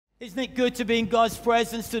Isn't it good to be in God's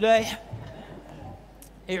presence today?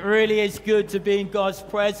 It really is good to be in God's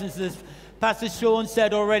presence. As Pastor Sean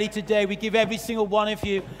said already today, we give every single one of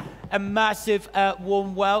you a massive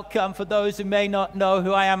warm welcome. For those who may not know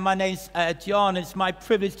who I am, my name's John. It's my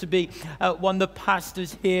privilege to be one of the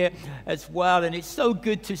pastors here as well. And it's so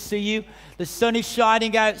good to see you. The sun is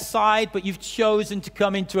shining outside, but you've chosen to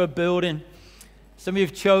come into a building. Some of you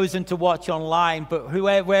have chosen to watch online, but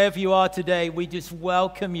wherever you are today, we just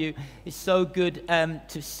welcome you. It's so good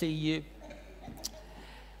to see you.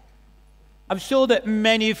 I'm sure that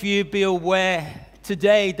many of you be aware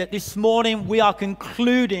today that this morning we are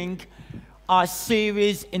concluding our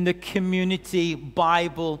series in the Community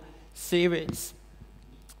Bible series.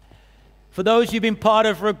 For those who've been part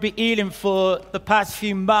of Rugby Elim for the past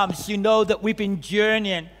few months, you know that we've been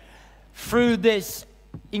journeying through this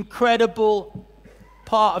incredible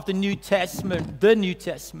part of the New Testament,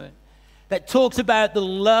 that talks about the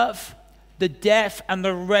love, the death, and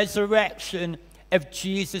the resurrection of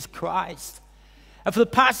Jesus Christ. And for the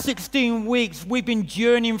past 16 weeks, we've been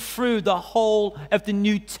journeying through the whole of the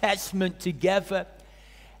New Testament together.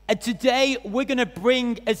 And today, we're going to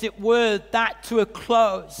bring, as it were, that to a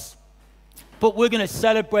close. But we're going to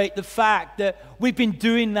celebrate the fact that we've been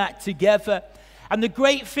doing that together. And the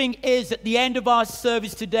great thing is, at the end of our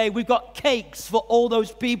service today, we've got cakes for all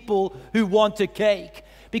those people who want a cake.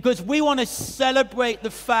 Because we want to celebrate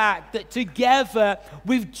the fact that together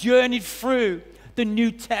we've journeyed through the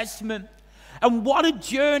New Testament. And what a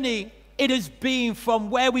journey it has been from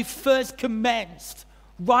where we first commenced,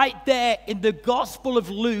 right there in the Gospel of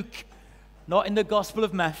Luke, not in the Gospel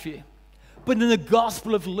of Matthew, but in the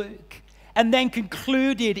Gospel of Luke, and then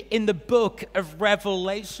concluded in the book of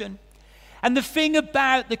Revelation. And the thing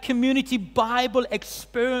about the Community Bible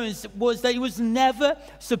experience was that it was never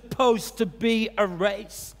supposed to be a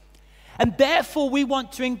race. And therefore, we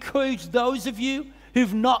want to encourage those of you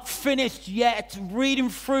who've not finished yet reading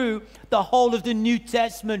through the whole of the New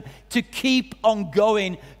Testament to keep on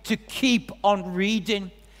going, to keep on reading.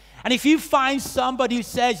 And if you find somebody who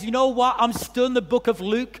says, you know what, I'm still in the book of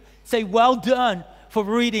Luke, say, well done for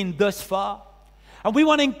reading thus far. And we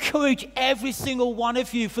want to encourage every single one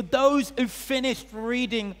of you, for those who finished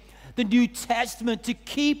reading the New Testament, to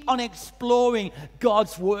keep on exploring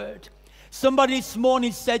God's Word. Somebody this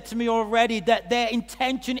morning said to me already that their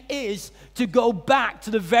intention is to go back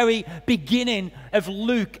to the very beginning of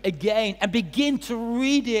Luke again and begin to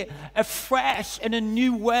read it afresh in a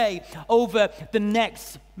new way over the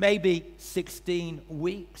next maybe 16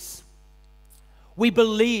 weeks. We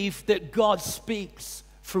believe that God speaks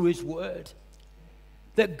through His Word.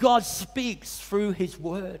 That God speaks through His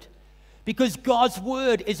Word. Because God's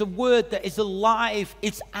Word is a word that is alive,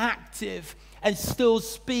 it's active, and still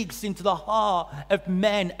speaks into the heart of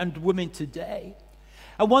men and women today.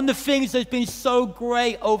 And one of the things that's been so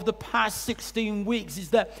great over the past 16 weeks is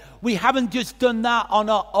that we haven't just done that on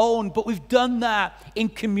our own, but we've done that in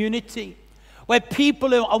community, where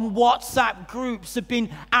people on WhatsApp groups have been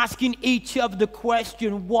asking each other the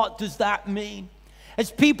question, what does that mean? As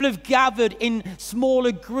people have gathered in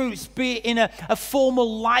smaller groups, be it in a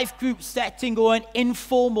formal life group setting or an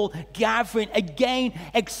informal gathering, again,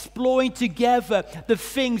 exploring together the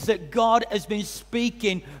things that God has been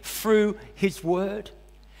speaking through His Word.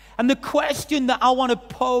 And the question that I want to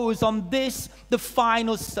pose on this, the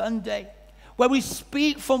final Sunday, where we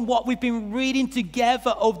speak from what we've been reading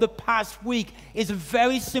together over the past week, is a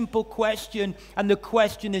very simple question. And the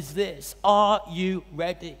question is this: are you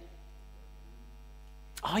ready?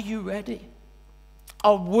 Are you ready?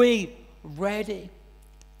 Are we ready?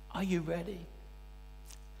 Are you ready?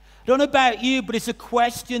 I don't know about you, but it's a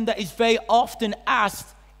question that is very often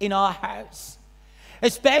asked in our house,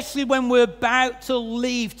 especially when we're about to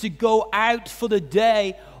leave to go out for the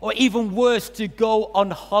day, or even worse, to go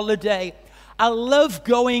on holiday. I love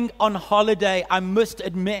going on holiday, I must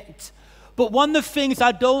admit. But one of the things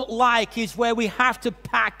I don't like is where we have to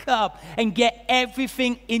pack up and get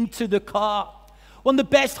everything into the car. One of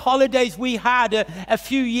the best holidays we had a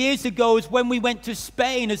few years ago is when we went to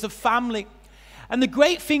Spain as a family. And the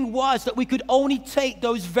great thing was that we could only take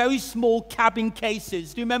those very small cabin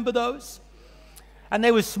cases. Do you remember those? And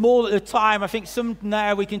they were small at the time. I think some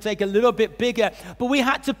now we can take a little bit bigger. But we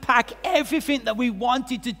had to pack everything that we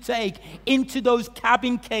wanted to take into those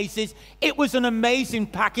cabin cases. It was an amazing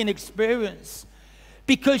packing experience,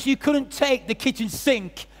 because you couldn't take the kitchen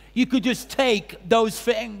sink. You could just take those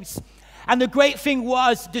things. And the great thing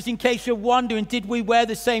was, just in case you're wondering, did we wear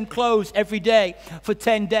the same clothes every day for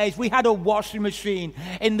 10 days? We had a washing machine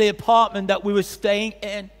in the apartment that we were staying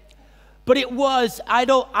in. But it was, I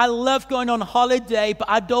love going on holiday, but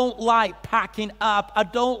I don't like packing up. I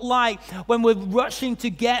don't like when we're rushing to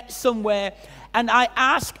get somewhere. And I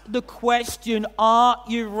ask the question, are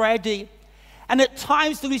you ready? And at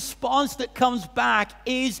times the response that comes back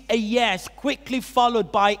is a yes, quickly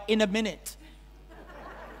followed by in a minute.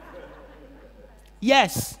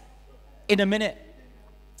 Yes, in a minute.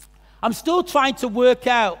 I'm still trying to work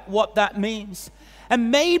out what that means. And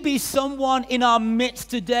maybe someone in our midst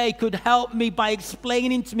today could help me by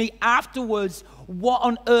explaining to me afterwards what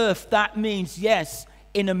on earth that means. Yes,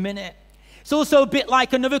 in a minute. It's also a bit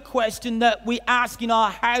like another question that we ask in our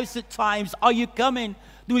house at times. Are you coming?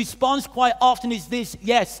 The response quite often is this: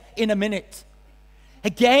 yes, in a minute.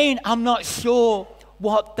 Again, I'm not sure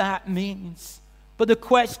what that means. But the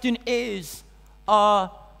question is, are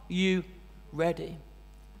you ready?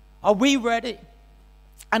 Are we ready?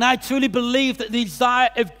 And I truly believe that the desire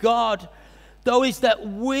of God, though, is that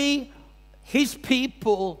we, his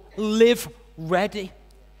people, live ready.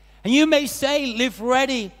 And you may say, live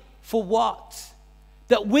ready for what?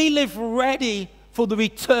 That we live ready for the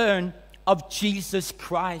return of Jesus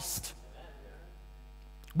Christ.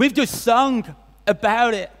 We've just sung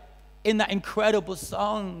about it in that incredible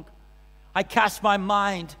song. I cast my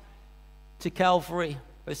mind to Calvary.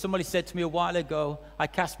 But somebody said to me a while ago, I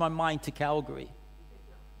cast my mind to Calgary.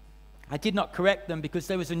 I did not correct them because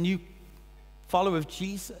there was a new follower of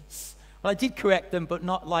Jesus. Well, I did correct them, but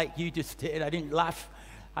not like you just did. I didn't laugh.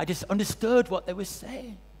 I just understood what they were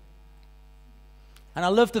saying. And I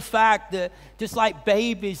love the fact that just like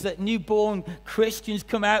babies, that newborn Christians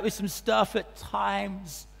come out with some stuff at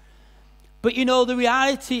times. But you know, the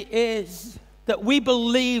reality is that we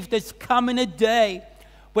believe there's coming a day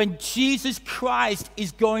when Jesus Christ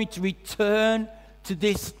is going to return to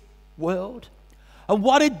this world. And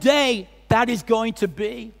what a day that is going to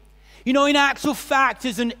be. You know, in actual fact,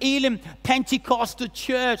 there's an Elim Pentecostal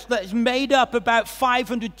church that is made up about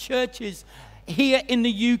 500 churches here in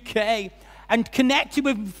the UK and connected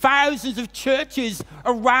with thousands of churches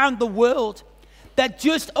around the world. That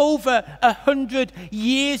just over 100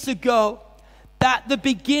 years ago, that the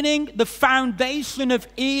beginning, the foundation of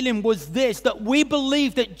Elim was this, that we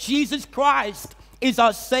believe that Jesus Christ is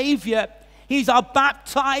our Savior. He's our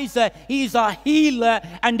baptizer, he's our healer,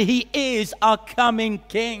 and he is our coming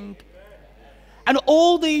King. And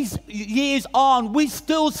all these years on, we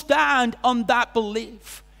still stand on that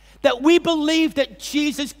belief. That we believe that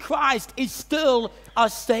Jesus Christ is still our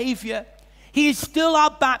Savior. He is still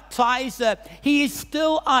our baptizer. He is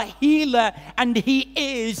still our healer, and he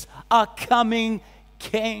is our coming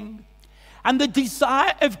King. And the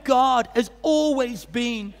desire of God has always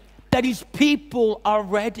been that his people are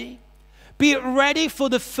ready. Be it ready for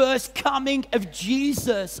the first coming of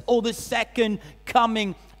Jesus or the second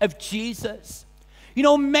coming of Jesus. You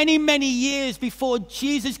know, many, many years before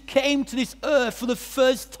Jesus came to this earth for the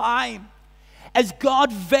first time, as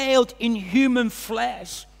God veiled in human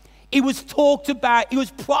flesh, it was talked about, it was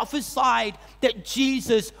prophesied that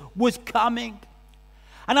Jesus was coming.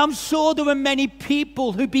 And I'm sure there were many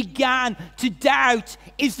people who began to doubt,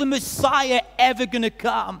 is the Messiah ever going to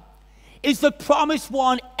come? Is the promised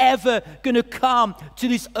one ever going to come to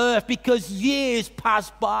this earth? Because years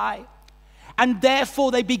passed by. And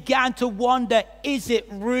therefore they began to wonder, is it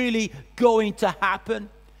really going to happen?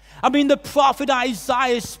 I mean, the prophet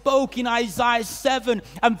Isaiah spoke in Isaiah 7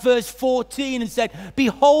 and verse 14 and said,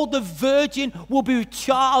 behold, the virgin will be with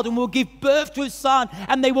child and will give birth to a son,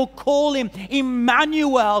 and they will call him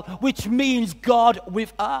Emmanuel, which means God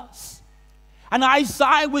with us. And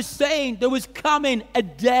Isaiah was saying there was coming a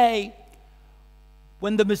day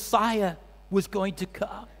when the Messiah was going to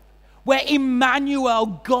come, where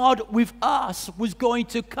Emmanuel, God with us, was going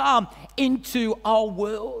to come into our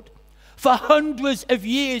world. For hundreds of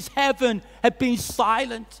years, heaven had been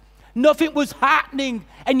silent. Nothing was happening,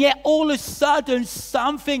 and yet all of a sudden,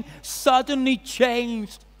 something suddenly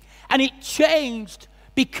changed. And it changed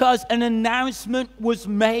because an announcement was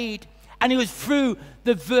made, and it was through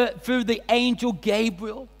the angel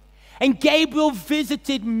Gabriel. And Gabriel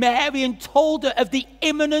visited Mary and told her of the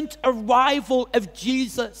imminent arrival of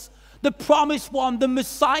Jesus, the promised one, the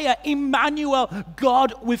Messiah, Emmanuel,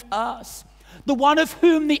 God with us. The one of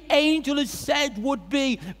whom the angel has said would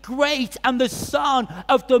be great and the Son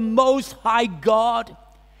of the Most High God.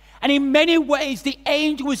 And in many ways, the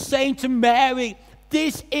angel was saying to Mary,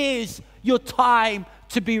 this is your time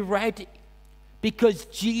to be ready, because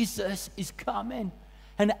Jesus is coming.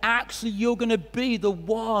 And actually, you're going to be the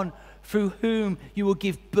one through whom you will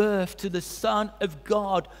give birth to the Son of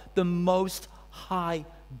God, the Most High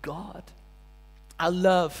God. I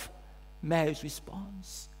love Mary's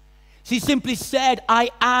response. She simply said, I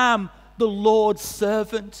am the Lord's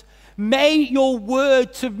servant. May your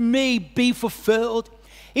word to me be fulfilled.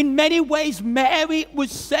 In many ways, Mary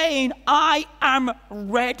was saying, I am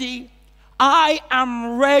ready. I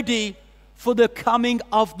am ready for the coming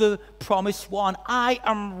of the promised one. I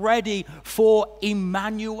am ready for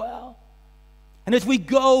Emmanuel. And as we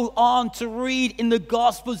go on to read in the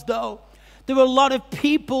Gospels, though, there were a lot of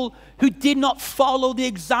people who did not follow the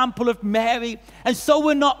example of Mary, and so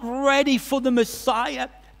were not ready for the Messiah,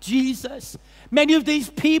 Jesus. Many of these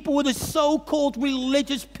people were the so-called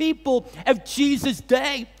religious people of Jesus'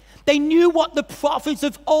 day. They knew what the prophets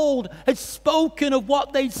of old had spoken of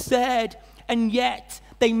what they said, and yet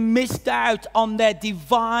they missed out on their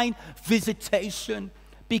divine visitation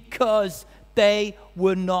because they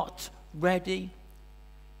were not ready.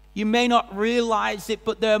 You may not realize it,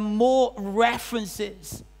 but there are more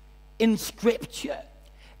references in Scripture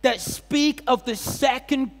that speak of the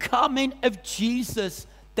second coming of Jesus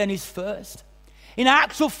than his first. In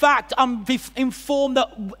actual fact, I'm informed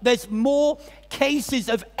that there's more cases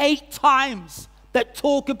of 8 times that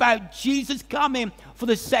talk about Jesus coming for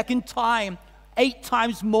the second time, 8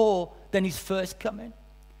 times more than his first coming.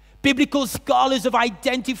 Biblical scholars have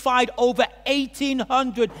identified over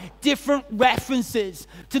 1,800 different references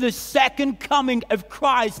to the second coming of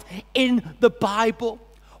Christ in the Bible.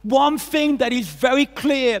 One thing that is very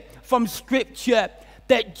clear from Scripture,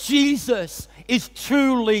 that Jesus is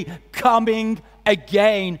truly coming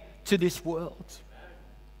again to this world.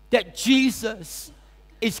 That Jesus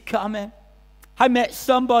is coming. I met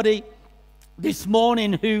somebody this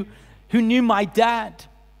morning who knew my dad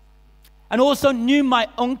and also knew my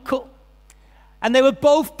uncle. And they were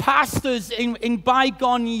both pastors in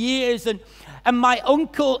bygone years. And my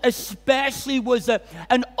uncle especially was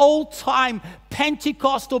an old-time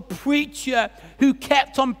Pentecostal preacher who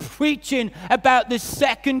kept on preaching about the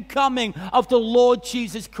second coming of the Lord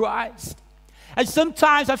Jesus Christ. And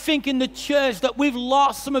sometimes I think in the church that we've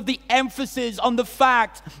lost some of the emphasis on the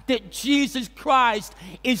fact that Jesus Christ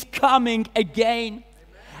is coming again.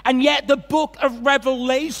 And yet the book of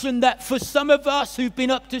Revelation, that for some of us who've been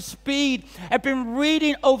up to speed, have been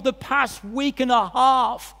reading over the past week and a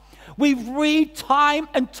half, we read time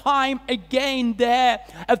and time again there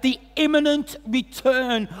of the imminent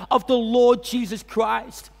return of the Lord Jesus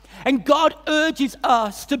Christ. And God urges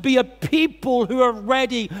us to be a people who are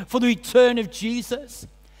ready for the return of Jesus.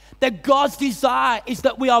 That God's desire is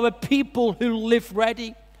that we are a people who live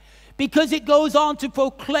ready. Because it goes on to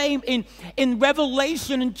proclaim in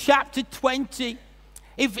Revelation in chapter 20.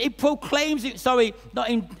 It proclaims it, sorry, not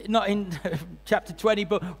in chapter 20,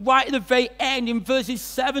 but right at the very end in verses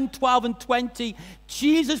 7, 12, and 20,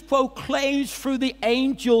 Jesus proclaims through the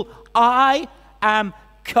angel, I am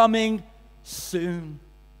coming soon.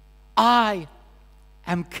 I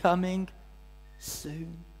am coming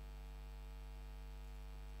soon.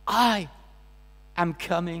 I am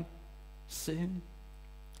coming soon.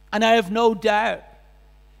 And I have no doubt,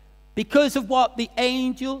 because of what the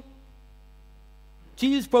angel,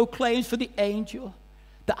 Jesus proclaims for the angel,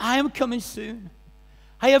 that I am coming soon.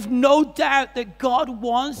 I have no doubt that God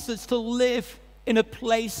wants us to live in a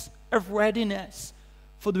place of readiness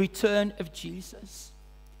for the return of Jesus.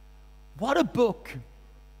 What a book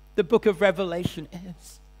the book of Revelation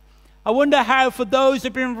is. I wonder how, for those who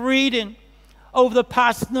have been reading over the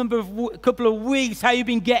past couple of weeks, how you've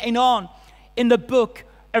been getting on in the book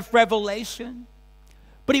of Revelation.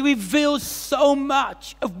 But it reveals so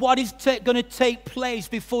much of what is going to take place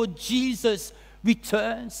before Jesus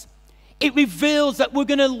returns. It reveals that we're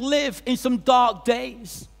going to live in some dark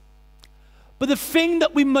days. But the thing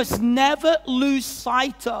that we must never lose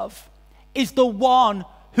sight of is the one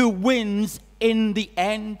who wins in the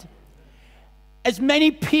end. As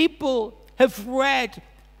many people have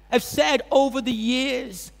said over the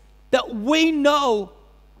years, that we know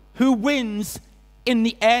who wins in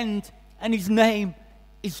the end, and his name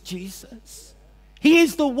is Jesus. He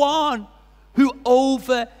is the one who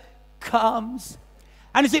overcomes.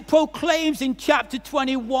 And as it proclaims in chapter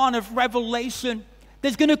 21 of Revelation,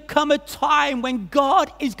 there's going to come a time when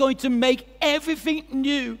God is going to make everything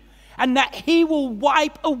new, and that he will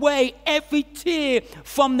wipe away every tear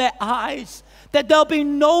from their eyes. That there'll be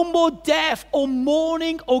no more death or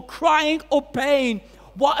mourning or crying or pain.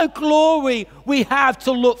 What a glory we have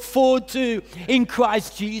to look forward to in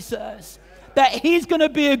Christ Jesus. That he's going to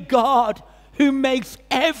be a God who makes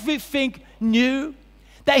everything new.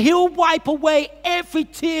 That he'll wipe away every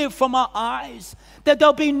tear from our eyes. That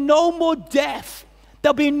there'll be no more death.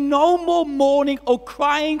 There'll be no more mourning or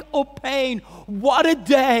crying or pain. What a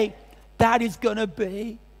day that is going to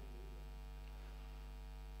be.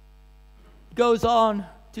 Goes on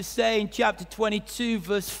to say in chapter 22,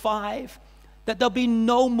 verse 5, that there'll be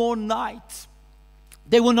no more night.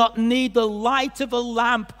 They will not need the light of a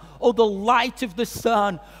lamp or the light of the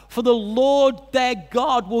sun, for the Lord their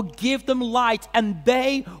God will give them light, and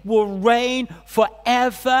they will reign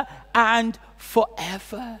forever and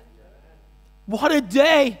forever. What a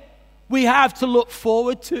day we have to look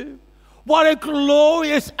forward to. What a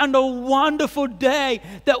glorious and a wonderful day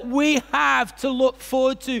that we have to look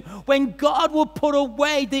forward to, when God will put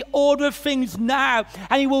away the order of things now,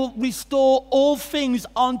 and he will restore all things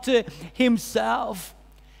unto himself.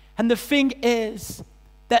 And the thing is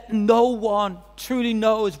that no one truly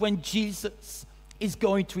knows when Jesus is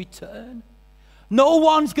going to return. No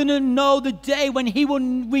one's going to know the day when he will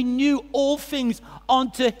renew all things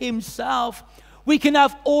unto himself. We can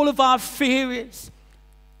have all of our theories,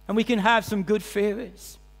 and we can have some good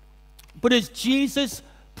theories. But as Jesus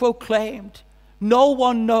proclaimed, no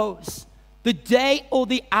one knows the day or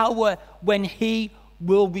the hour when he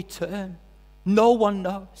will return. No one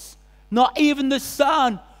knows. Not even the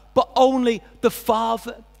Son, but only the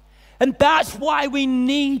Father. And that's why we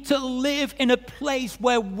need to live in a place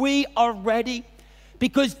where we are ready.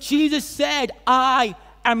 Because Jesus said, I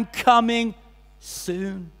am coming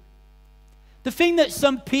soon. The thing that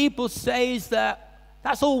some people say is that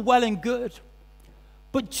that's all well and good.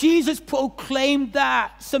 But Jesus proclaimed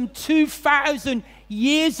that some 2,000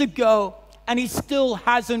 years ago, and he still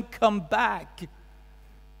hasn't come back.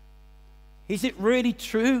 Is it really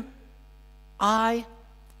true? I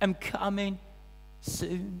am coming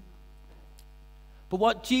soon. But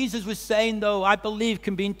what Jesus was saying, though, I believe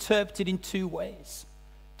can be interpreted in two ways.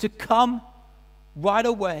 To come right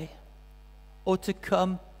away, or to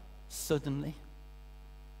come suddenly.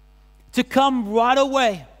 To come right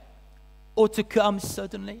away, or to come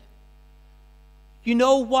suddenly. You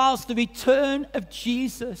know, whilst the return of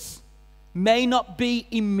Jesus may not be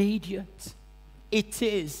immediate, it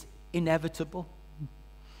is inevitable.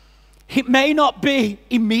 It may not be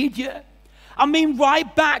immediate. I mean,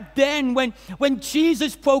 right back then when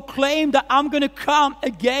Jesus proclaimed that I'm going to come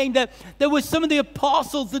again, that there were some of the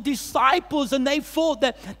apostles, the disciples, and they thought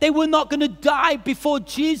that they were not going to die before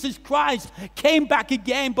Jesus Christ came back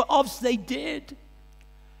again, but obviously they did.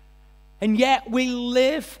 And yet we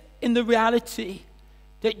live in the reality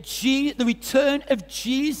that the return of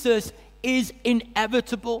Jesus is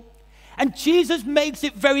inevitable. And Jesus makes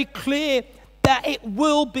it very clear that it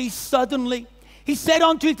will be suddenly. He said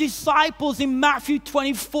unto his disciples in Matthew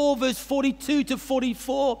 24, verse 42 to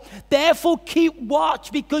 44, therefore keep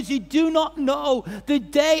watch, because you do not know the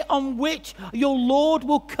day on which your Lord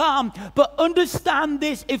will come. But understand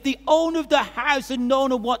this, if the owner of the house had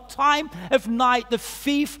known at what time of night the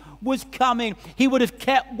thief was coming, he would have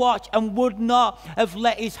kept watch and would not have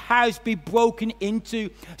let his house be broken into.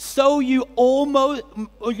 So you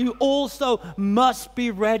also must be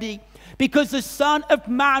ready. Because the Son of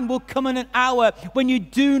Man will come in an hour when you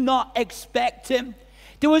do not expect him.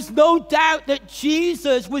 There was no doubt that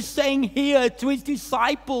Jesus was saying here to his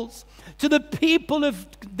disciples, to the people of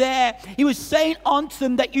there, he was saying unto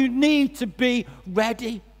them that you need to be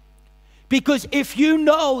ready. Because if you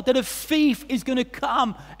know that a thief is going to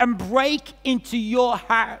come and break into your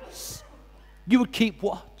house, you would keep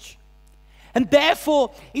watch. And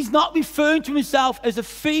therefore, he's not referring to himself as a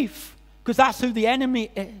thief, because that's who the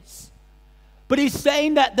enemy is. But he's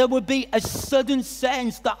saying that there will be a sudden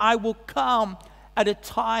sense that I will come at a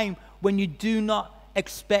time when you do not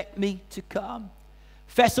expect me to come.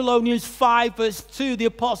 Thessalonians 5 verse 2, the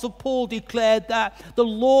Apostle Paul declared that the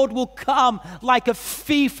Lord will come like a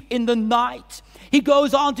thief in the night. He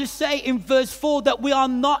goes on to say in verse 4 that we are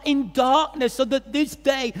not in darkness, so that this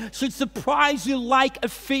day should surprise you like a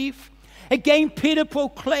thief. Again, Peter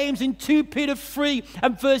proclaims in 2 Peter 3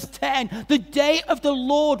 and verse 10, the day of the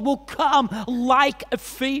Lord will come like a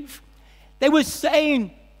thief. They were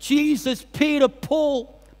saying, Jesus, Peter,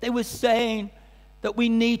 Paul, they were saying that we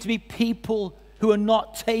need to be people who are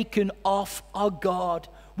not taken off our guard.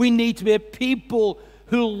 We need to be a people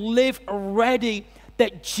who live ready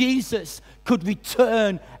that Jesus could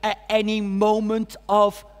return at any moment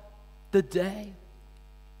of the day.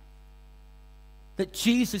 That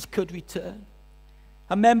Jesus could return.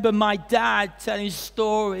 I remember my dad telling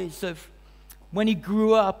stories of when he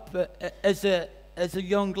grew up as a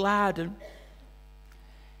young lad,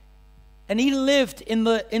 and he lived in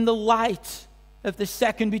the light of the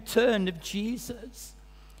second return of Jesus.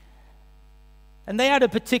 And they had a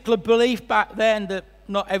particular belief back then that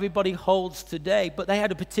not everybody holds today, but they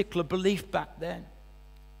had a particular belief back then.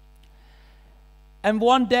 And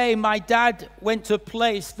one day my dad went to a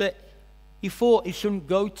place that he thought he shouldn't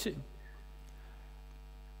go to.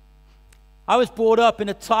 I was brought up in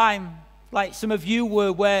a time, like some of you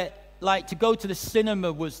were, where like to go to the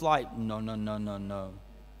cinema was like, no, no, no, no, no.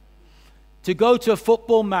 To go to a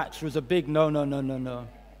football match was a big no, no, no, no, no.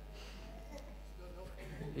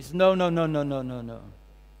 It's no, no, no, no, no, no, no.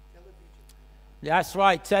 That's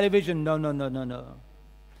right, television, no, no, no, no, no.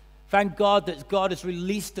 Thank God that God has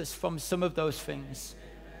released us from some of those things.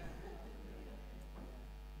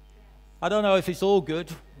 I don't know if it's all good,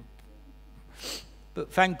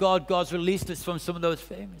 but thank God God's released us from some of those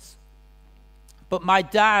things. But my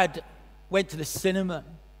dad went to the cinema,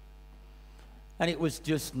 and it was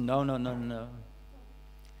just no, no, no, no.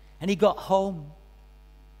 And he got home,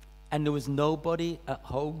 and there was nobody at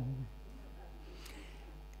home.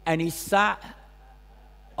 And he sat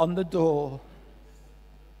on the door,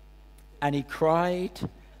 and he cried,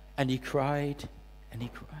 and he cried, and he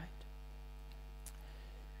cried.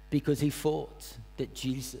 Because he thought that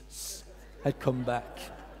Jesus had come back,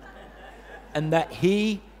 and that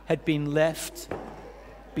he had been left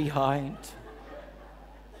behind.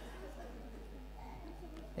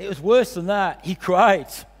 It was worse than that. He cried,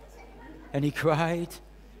 and he cried,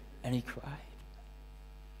 and he cried.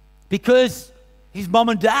 Because his mom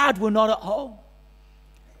and dad were not at home.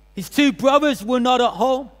 His two brothers were not at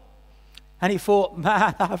home. And he thought,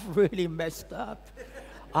 man, I've really messed up.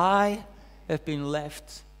 I have been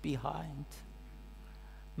left behind.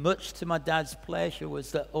 Much to my dad's pleasure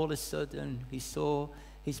was that all of a sudden he saw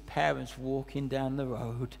his parents walking down the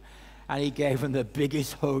road, and he gave them the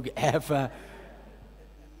biggest hug ever.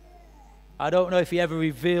 I don't know if he ever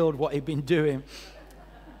revealed what he'd been doing,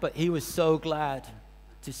 but he was so glad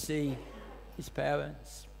to see his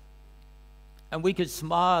parents. And we could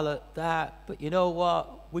smile at that, but you know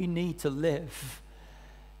what? We need to live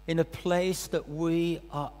in a place that we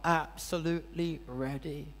are absolutely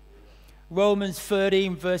ready. Romans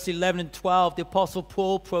 13, verse 11 and 12, the Apostle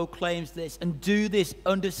Paul proclaims this, and do this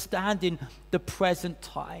understanding the present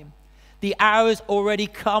time. The hour has already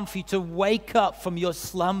come for you to wake up from your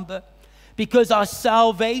slumber, because our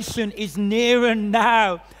salvation is nearer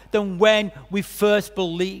now than when we first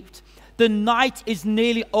believed. The night is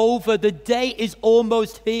nearly over. The day is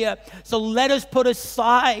almost here. So let us put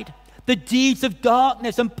aside the deeds of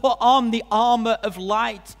darkness and put on the armor of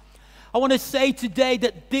light. I want to say today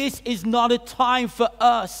that this is not a time for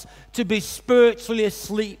us to be spiritually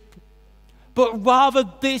asleep, but rather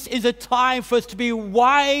this is a time for us to be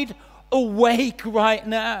wide awake right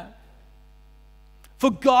now.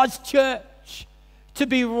 For God's church to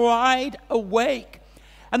be wide awake.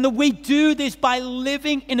 And that we do this by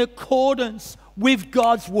living in accordance with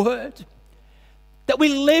God's word. That we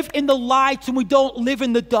live in the light and we don't live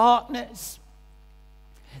in the darkness.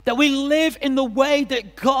 That we live in the way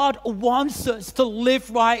that God wants us to live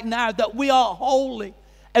right now. That we are holy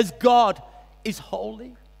as God is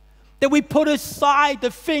holy. That we put aside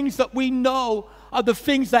the things that we know are the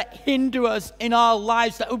things that hinder us in our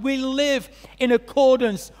lives. That we live in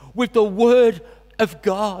accordance with the word of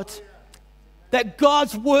God. That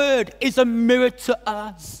God's word is a mirror to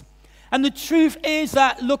us. And the truth is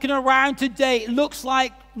that looking around today, it looks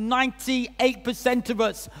like 98% of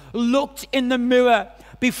us looked in the mirror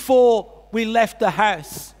before we left the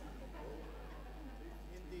house.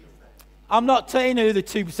 I'm not telling you who the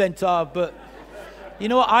 2% are, but you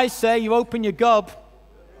know what I say? You open your gob,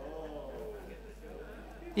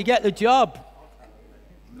 you get the job.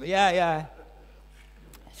 Yeah.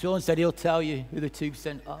 Sean said he'll tell you who the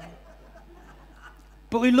 2% are.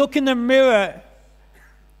 But we look in the mirror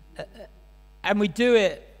and we do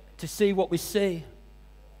it to see what we see.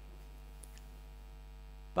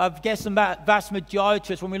 But I guess the vast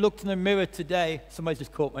majority of us, when we looked in the mirror today, somebody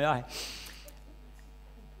just caught my eye,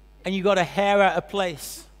 and you got a hair out of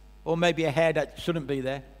place, or maybe a hair that shouldn't be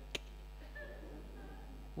there.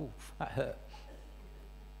 Ooh, that hurt.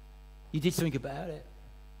 You did something about it.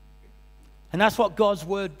 And that's what God's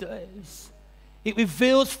word does. It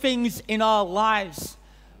reveals things in our lives.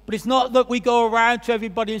 But it's not that we go around to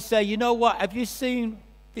everybody and say, you know what, have you seen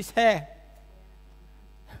this hair?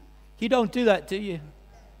 You don't do that, do you?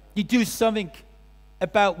 You do something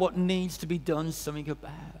about what needs to be done, something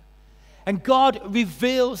about. And God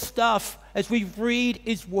reveals stuff as we read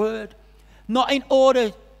his word, not in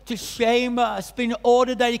order to shame us, but in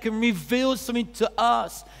order that he can reveal something to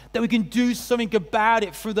us, that we can do something about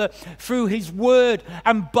it through his word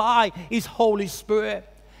and by his Holy Spirit.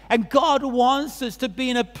 And God wants us to be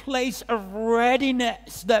in a place of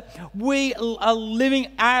readiness, that we are living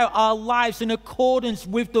out our lives in accordance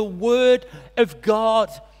with the word of God,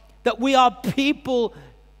 that we are people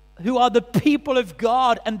who are the people of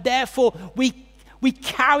God, and therefore we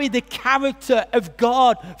carry the character of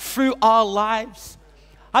God through our lives.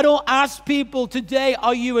 I don't ask people today,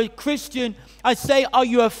 are you a Christian? I say, are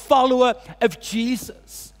you a follower of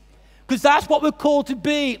Jesus? Because that's what we're called to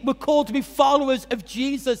be. We're called to be followers of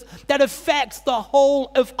Jesus. That affects the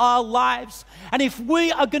whole of our lives. And if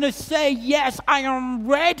we are going to say, yes, I am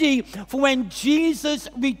ready for when Jesus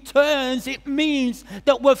returns, it means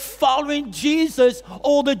that we're following Jesus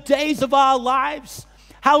all the days of our lives.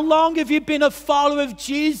 How long have you been a follower of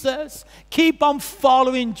Jesus? Keep on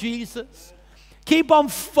following Jesus. Keep on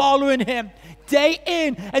following him. Day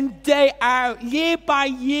in and day out, year by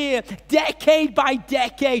year, decade by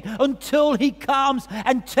decade, until he comes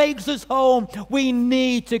and takes us home. We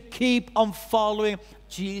need to keep on following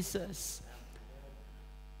Jesus.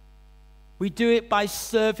 We do it by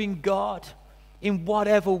serving God in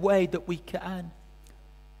whatever way that we can.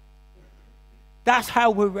 That's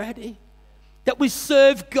how we're ready. That we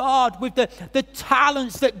serve God with the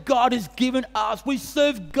talents that God has given us. We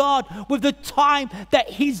serve God with the time that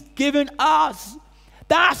he's given us.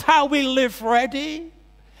 That's how we live ready.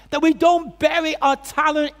 That we don't bury our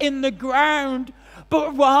talent in the ground,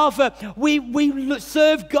 but rather we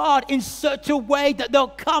serve God in such a way that there'll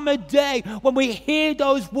come a day when we hear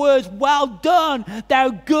those words, well done, thou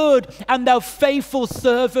good and thou faithful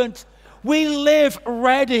servant. We live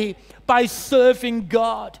ready by serving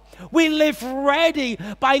God. We live ready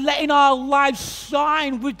by letting our lives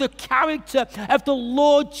shine with the character of the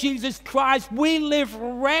Lord Jesus Christ. We live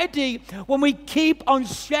ready when we keep on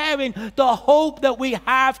sharing the hope that we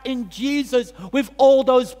have in Jesus with all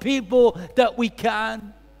those people that we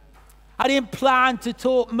can. I didn't plan to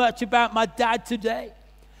talk much about my dad today.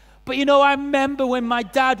 But you know, I remember when my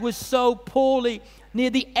dad was so poorly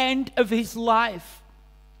near the end of his life.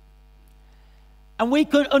 And we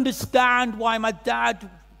couldn't understand why my dad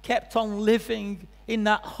kept on living in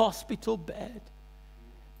that hospital bed.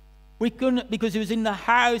 We couldn't, because he was in the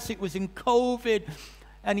house, it was in COVID,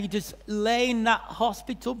 and he just lay in that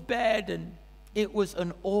hospital bed, and it was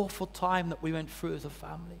an awful time that we went through as a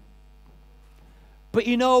family. But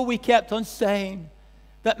you know, we kept on saying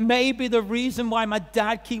that maybe the reason why my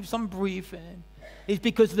dad keeps on breathing is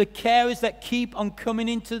because of the carers that keep on coming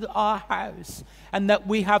into our house, and that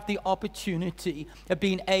we have the opportunity of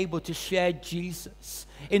being able to share Jesus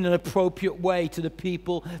in an appropriate way to the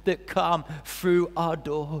people that come through our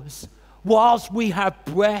doors. Whilst we have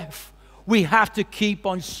breath, we have to keep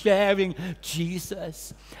on sharing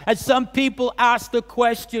Jesus. And some people ask the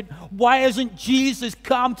question, why hasn't Jesus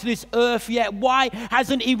come to this earth yet? Why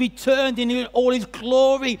hasn't he returned in all his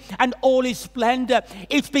glory and all his splendor?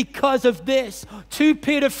 It's because of this. 2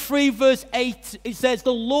 Peter 3 verse 8, it says,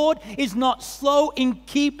 the Lord is not slow in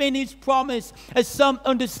keeping his promise, as some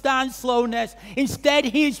understand slowness. Instead,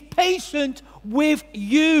 he is patient with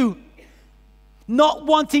you, not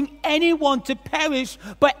wanting anyone to perish,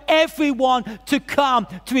 but everyone to come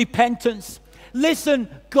to repentance. Listen,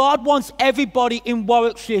 God wants everybody in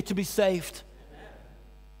Warwickshire to be saved.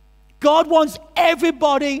 God wants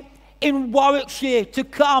everybody in Warwickshire to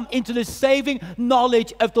come into the saving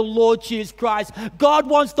knowledge of the Lord Jesus Christ. God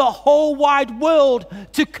wants the whole wide world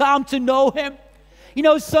to come to know him. You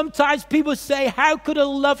know, sometimes people say, how could a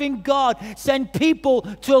loving God send people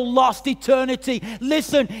to a lost eternity?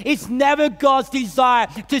 Listen, it's never God's desire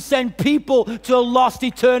to send people to a lost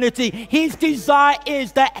eternity. His desire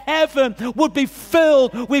is that heaven would be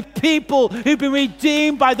filled with people who've been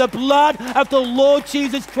redeemed by the blood of the Lord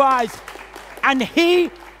Jesus Christ. And he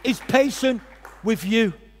is patient with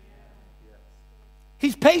you.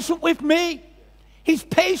 He's patient with me. He's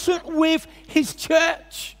patient with his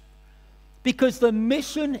church. Because the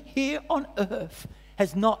mission here on earth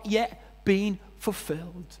has not yet been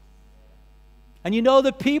fulfilled. And you know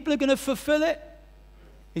the people who are going to fulfill it?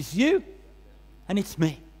 It's you and it's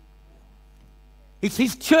me. It's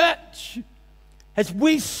his church. As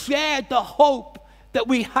we share the hope that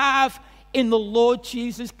we have in the Lord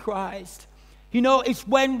Jesus Christ. You know, it's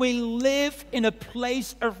when we live in a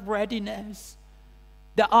place of readiness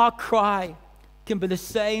that our cry can be the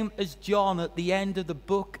same as John at the end of the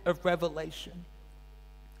book of Revelation.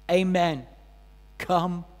 Amen.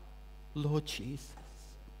 Come, Lord Jesus.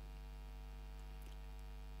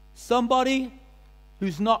 Somebody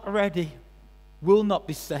who's not ready will not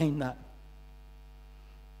be saying that.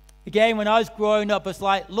 Again, when I was growing up, I was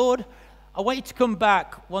like, Lord, I want you to come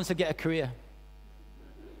back once I get a career.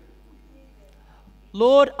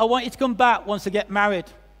 Lord, I want you to come back once I get married.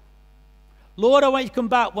 Lord, I want you to come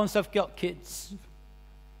back once I've got kids.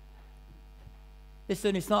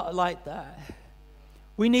 Listen, it's not like that.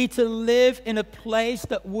 We need to live in a place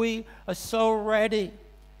that we are so ready,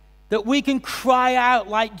 that we can cry out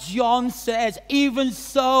like John says, even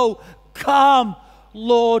so, come,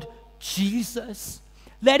 Lord Jesus.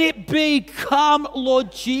 Let it be, come,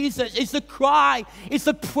 Lord Jesus. It's the cry. It's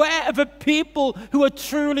the prayer of a people who are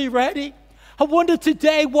truly ready. I wonder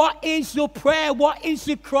today, what is your prayer? What is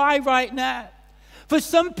your cry right now? For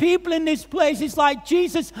some people in this place, it's like,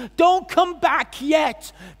 Jesus, don't come back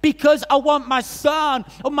yet, because I want my son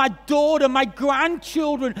or my daughter, my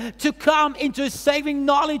grandchildren to come into a saving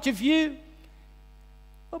knowledge of you.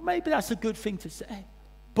 Well, maybe that's a good thing to say.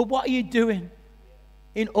 But what are you doing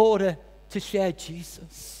in order to share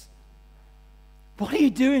Jesus? What are you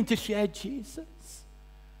doing to share Jesus?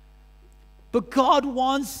 But God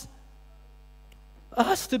wants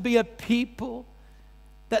us to be a people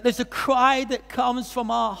that there's a cry that comes from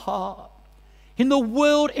our heart. In the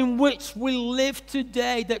world in which we live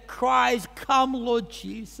today, that cries, come, Lord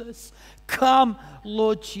Jesus. Come,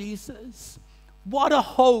 Lord Jesus. What a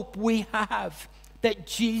hope we have that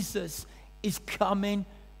Jesus is coming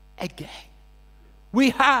again.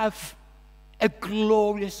 We have a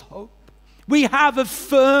glorious hope. We have a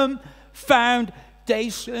firm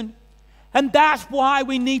foundation. And that's why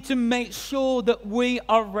we need to make sure that we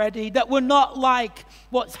are ready, that we're not like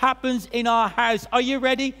what happens in our house. Are you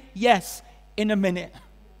ready? Yes, in a minute.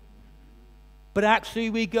 But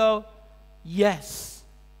actually we go, yes,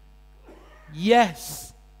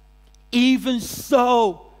 yes, even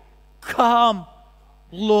so, come,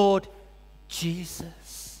 Lord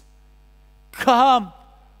Jesus. Come,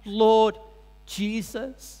 Lord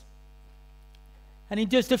Jesus. And in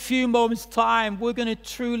just a few moments' time, we're going to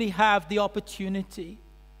truly have the opportunity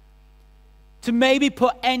to maybe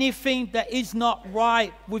put anything that is not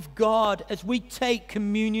right with God as we take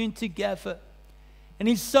communion together. And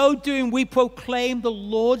in so doing, we proclaim the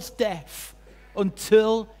Lord's death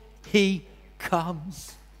until he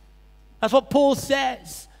comes. That's what Paul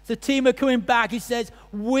says. The team are coming back. He says,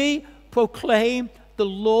 we proclaim the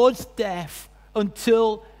Lord's death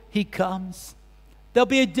until he comes. There'll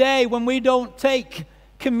be a day when we don't take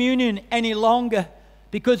communion any longer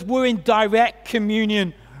because we're in direct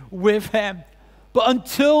communion with him. But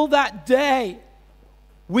until that day,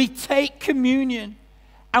 we take communion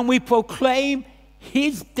and we proclaim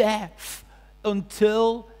his death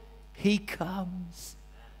until he comes.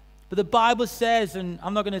 But the Bible says, and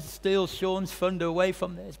I'm not going to steal Sean's thunder away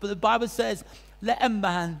from this, but the Bible says, let a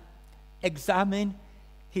man examine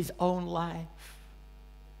his own life.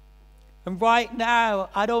 And right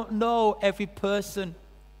now, I don't know every person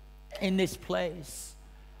in this place.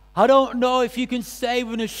 I don't know if you can say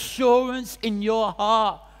with an assurance in your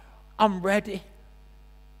heart, I'm ready.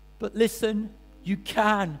 But listen, you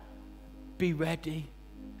can be ready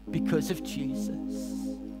because of Jesus.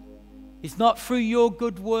 It's not through your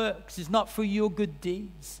good works. It's not through your good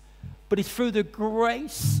deeds. But it's through the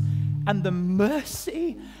grace and the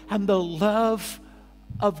mercy and the love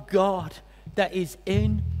of God that is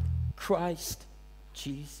in Christ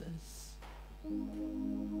Jesus.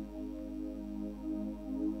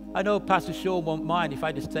 I know Pastor Shaw won't mind if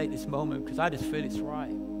I just take this moment because I just feel it's right.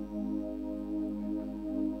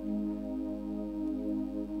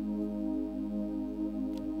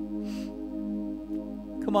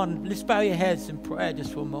 Come on, let's bow your heads in prayer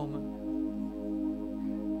just for a moment.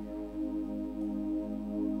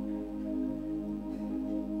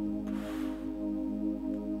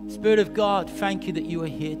 Spirit of God, thank you that you are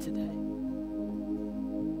here today.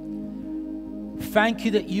 Thank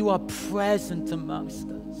you that you are present amongst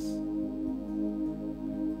us.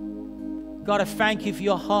 God, I thank you for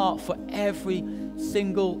your heart for every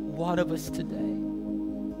single one of us today.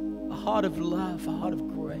 A heart of love, a heart of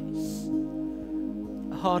grace,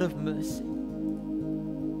 a heart of mercy.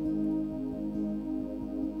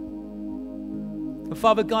 And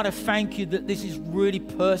Father God, I thank you that this is really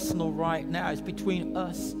personal right now. It's between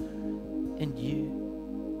us and you.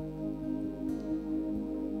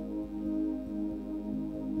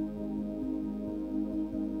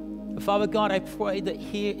 Father God, I pray that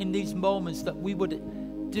here in these moments that we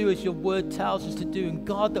would do as your word tells us to do, and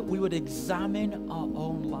God, that we would examine our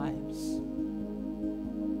own lives.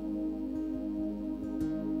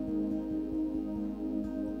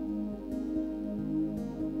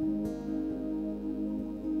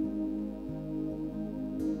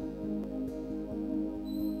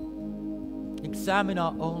 Examine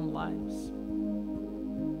our own lives.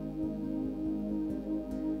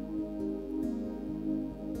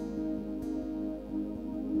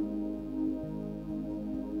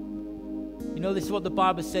 You know, this is what the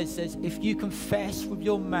Bible says, if you confess with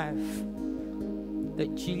your mouth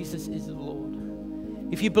that Jesus is the Lord,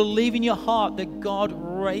 if you believe in your heart that God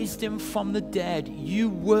raised him from the dead, you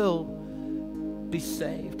will be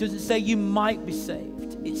saved. It doesn't say you might be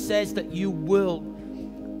saved. It says that you will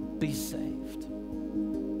be saved.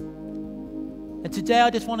 And today I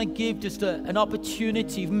just want to give just an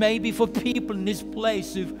opportunity, maybe for people in this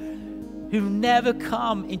place who've never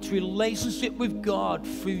come into relationship with God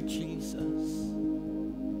through Jesus.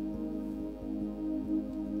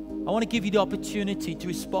 I want to give you the opportunity to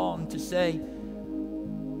respond, to say,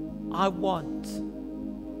 I want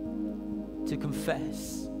to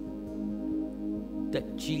confess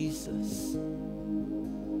that Jesus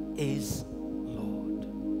is Lord.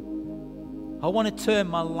 I want to turn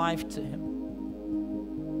my life to Him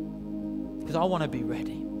because I want to be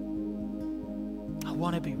ready. I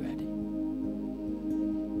want to be ready.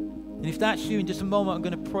 And if that's you, in just a moment I'm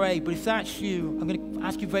going to pray, but if that's you, I'm going to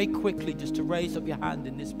ask you very quickly just to raise up your hand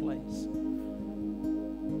in this place.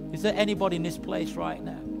 Is there anybody in this place right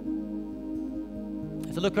now?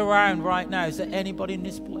 As I look around right now, is there anybody in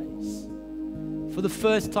this place? For the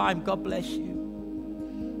first time, God bless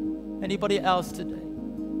you. Anybody else today?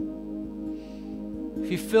 If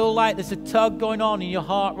you feel like there's a tug going on in your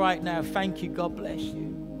heart right now, thank you, God bless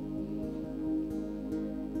you.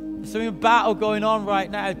 There's some battle going on right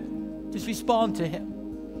now, just respond to Him.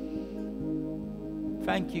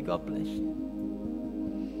 Thank you, God bless you.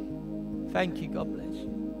 Thank you, God bless you.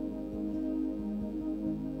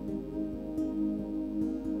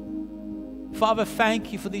 Father,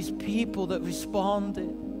 thank you for these people that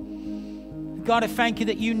responded. God, I thank you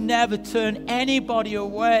that you never turn anybody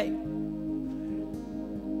away.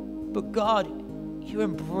 But God, you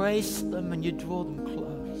embrace them and you draw them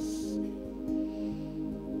close.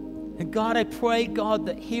 And God, I pray, God,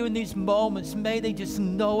 that here in these moments, may they just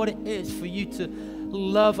know what it is for you to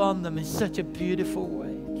love on them in such a beautiful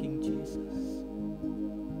way, King Jesus.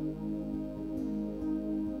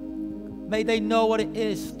 May they know what it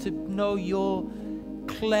is to know your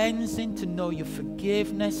cleansing, to know your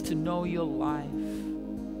forgiveness, to know your life.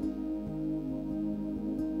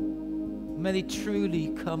 May they truly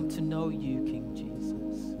come to know you, King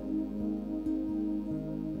Jesus.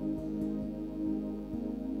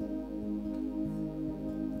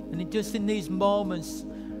 And just in these moments,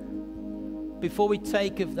 before we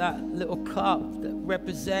take of that little cup that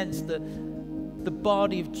represents the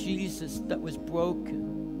body of Jesus that was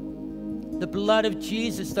broken, the blood of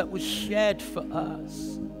Jesus that was shed for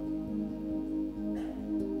us,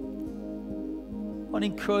 I want to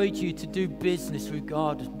encourage you to do business with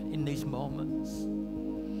God in these moments.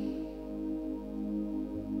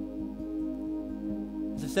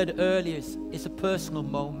 As I said earlier, it's a personal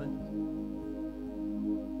moment.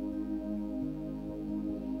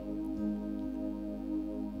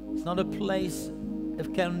 It's not a place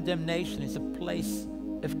of condemnation, it's a place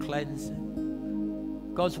of cleansing.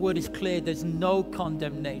 God's word is clear, there's no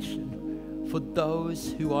condemnation for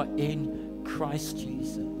those who are in Christ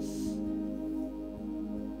Jesus.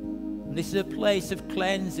 And this is a place of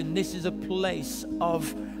cleansing, this is a place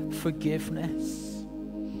of forgiveness.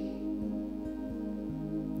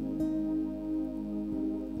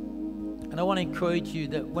 And I want to encourage you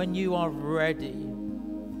that when you are ready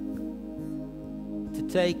to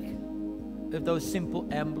take of those simple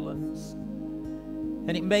emblems,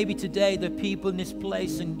 and it may be today the people in this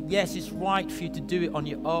place, and yes, it's right for you to do it on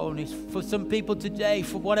your own. It's for some people today,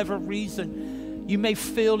 for whatever reason, you may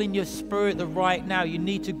feel in your spirit that right now you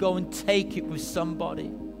need to go and take it with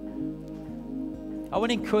somebody. I want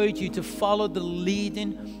to encourage you to follow the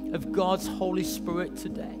leading of God's Holy Spirit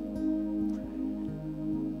today.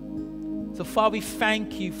 So Father, we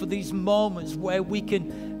thank you for these moments where we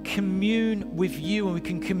can commune with you and we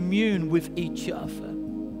can commune with each other.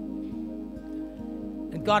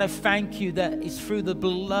 And God, I thank you that it's through the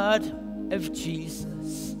blood of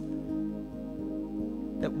Jesus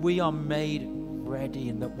that we are made ready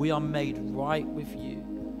and that we are made right with you.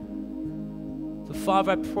 So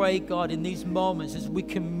Father, I pray, God, in these moments as we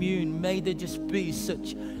commune, may there just be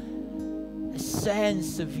such a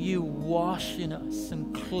sense of you washing us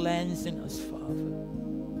and cleansing us, Father,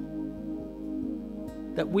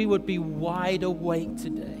 that we would be wide awake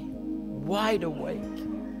today, wide awake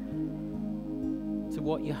to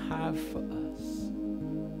what you have for us.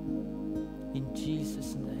 In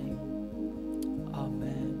Jesus' name,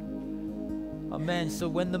 amen. Amen. So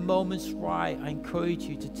when the moment's right, I encourage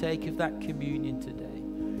you to take of that communion today.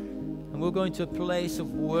 And we're going to a place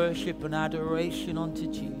of worship and adoration unto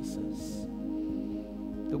Jesus,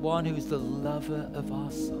 the one who is the lover of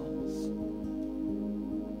our souls.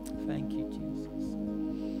 Thank you, Jesus.